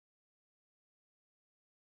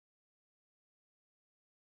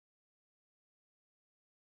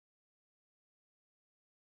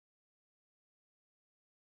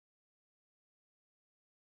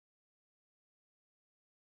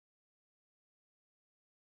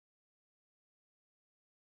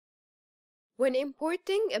When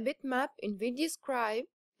importing a bitmap in Videoscribe,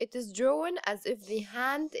 it is drawn as if the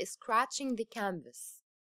hand is scratching the canvas.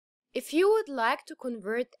 If you would like to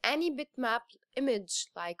convert any bitmap image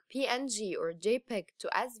like PNG or JPEG to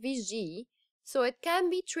SVG, so it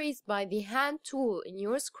can be traced by the hand tool in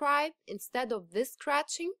your scribe instead of this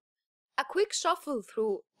scratching, a quick shuffle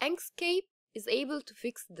through Inkscape is able to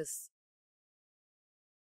fix this.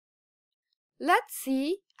 Let's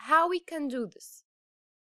see how we can do this.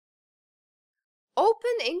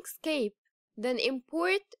 Open Inkscape, then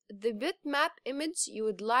import the bitmap image you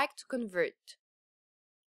would like to convert.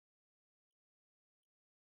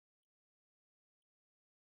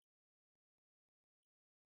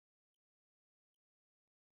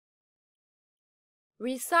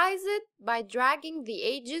 Resize it by dragging the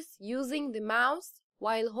edges using the mouse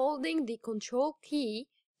while holding the Control key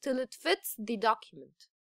till it fits the document.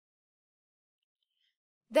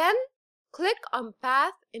 Then, click on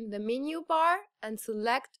Path in the menu bar and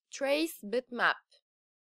select Trace Bitmap.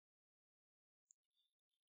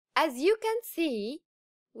 As you can see,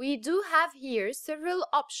 we do have here several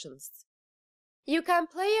options. You can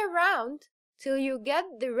play around till you get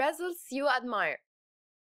the results you admire.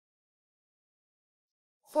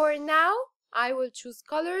 For now, I will choose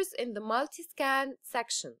colors in the multi-scan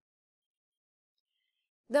section.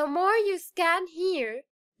 The more you scan here,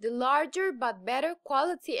 the larger but better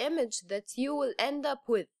quality image that you will end up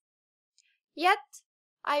with. Yet,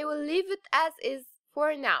 I will leave it as is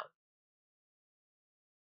for now.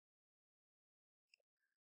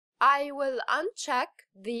 I will uncheck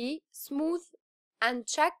the Smooth and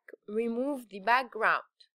check Remove the background.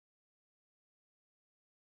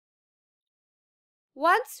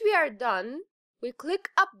 Once we are done, we click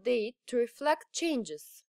Update to reflect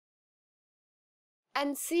changes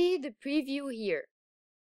and see the preview here.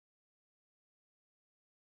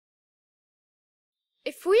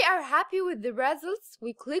 If we are happy with the results,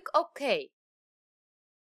 we click OK.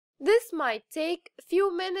 This might take a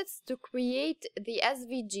few minutes to create the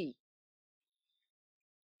SVG.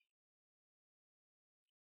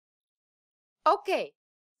 Okay,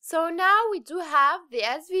 so now we do have the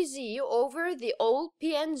SVG over the old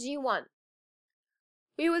PNG one.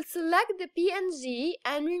 We will select the PNG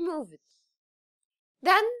and remove it.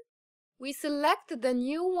 Then, we select the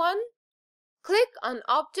new one, click on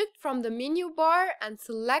Object from the menu bar and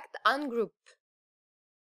select Ungroup.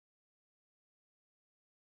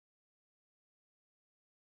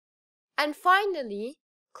 And finally,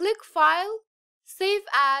 click File, Save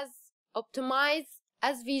As, Optimize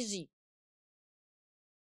SVG.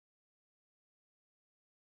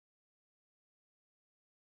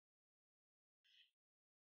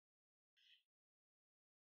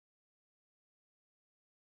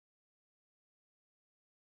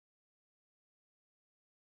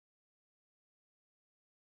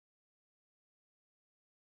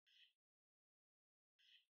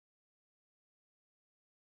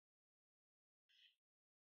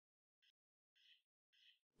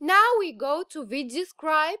 Now we go to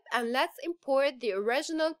Videoscribe and let's import the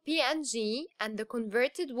original PNG and the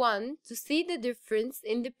converted one to see the difference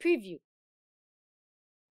in the preview.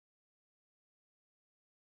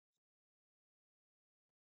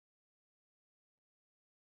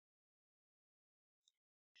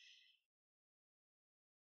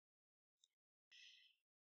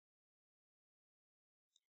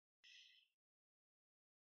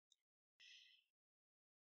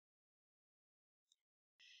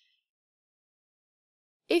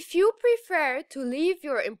 If you prefer to leave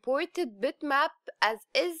your imported bitmap as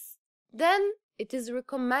is, then it is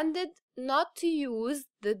recommended not to use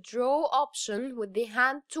the Draw option with the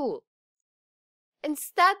hand tool.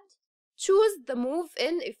 Instead, choose the Move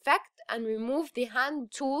In effect and remove the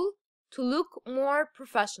hand tool to look more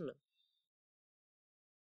professional.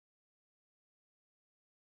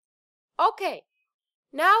 Okay,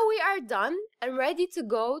 now we are done and ready to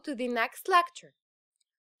go to the next lecture.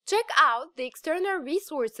 Check out the external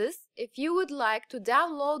resources if you would like to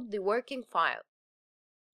download the working file.